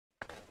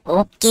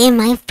Okay,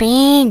 my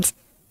friends,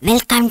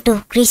 welcome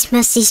to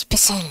Christmas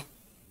special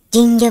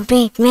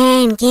Gingerbread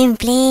Man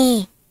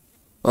gameplay.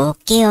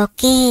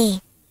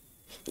 Okay,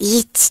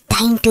 it's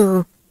time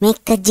to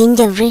make a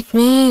gingerbread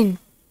man.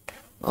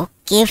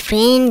 Okay,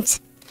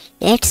 friends,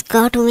 let's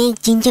go to make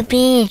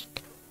gingerbread.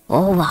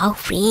 Oh wow,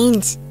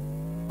 friends.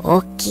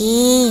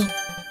 Okay.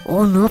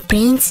 Oh no,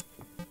 friends.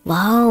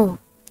 Wow,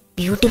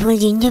 beautiful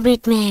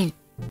gingerbread man.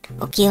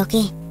 Okay,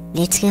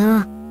 let's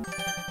go.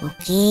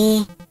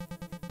 Okay.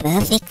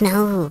 Perfect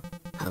now.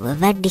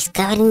 However,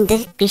 discovering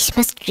the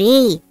Christmas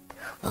tree.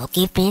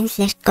 Okay, friends,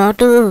 let's go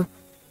to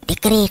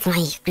decorate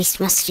my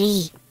Christmas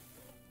tree.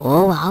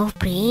 Oh wow,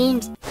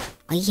 friends,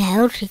 I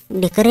have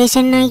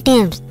decoration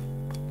items.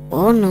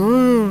 Oh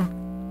no.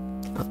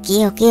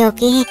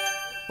 Okay.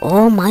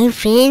 Oh my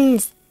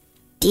friends,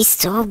 this is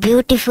so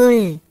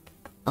beautiful.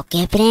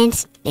 Okay,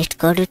 friends, let's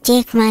go to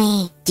check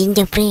my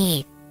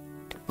gingerbread.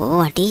 Oh,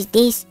 what is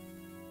this?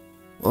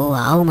 Oh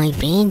wow, my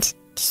friends,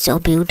 this is so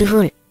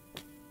beautiful.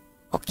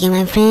 Okay,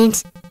 my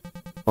friends.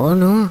 Oh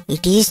no,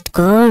 it is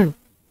gone.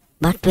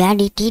 But where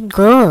did it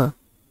go?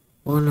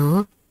 Oh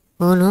no.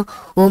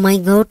 Oh my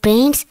god,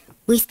 friends.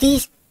 Who is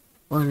this?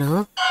 Oh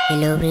no.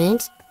 Hello,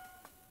 friends.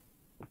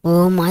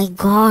 Oh my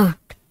god.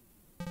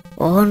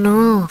 Oh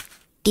no.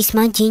 This is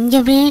my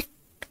gingerbread.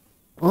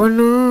 Oh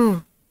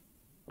no.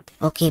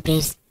 Okay,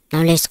 friends.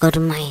 Now let's go to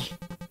my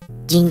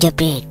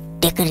gingerbread.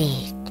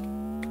 Decorate.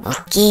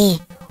 Okay.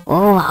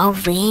 Oh wow,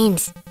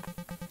 friends.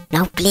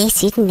 Now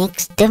place it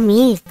next to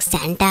milk.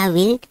 Santa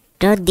will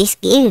throw this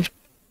gift.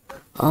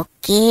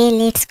 Okay,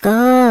 let's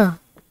go.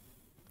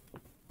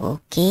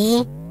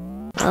 Okay.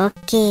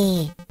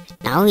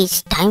 Now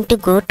it's time to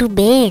go to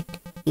bed.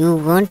 You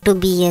want to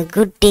be a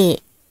good day,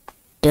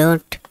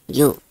 don't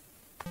you?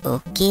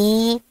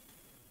 Okay.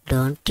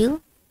 Don't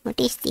you? What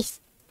is this?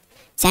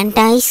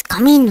 Santa is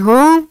coming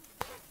home.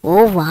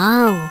 Oh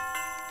wow.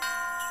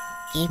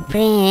 Okay,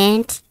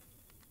 friends.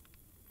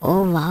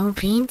 Oh wow,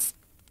 friends.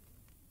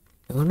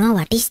 Oh no,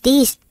 what is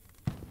this?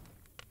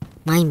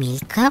 My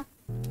milk cup?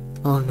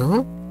 Oh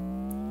no.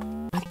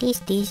 What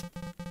is this?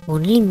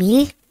 Only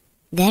milk?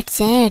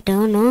 That's it.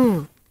 Oh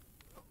no.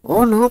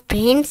 Oh no,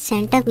 friends.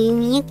 Santa gave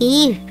me a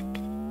gift.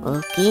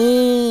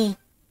 Okay.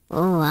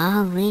 Oh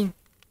wow, friend.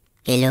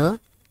 Hello?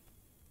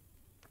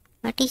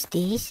 What is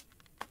this?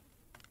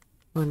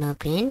 Oh no,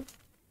 friends.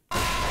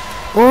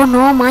 Oh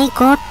no, my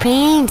god,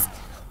 friends.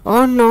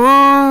 Oh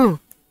no.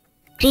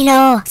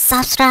 Kriloo,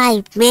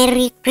 subscribe.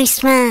 Merry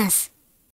Christmas.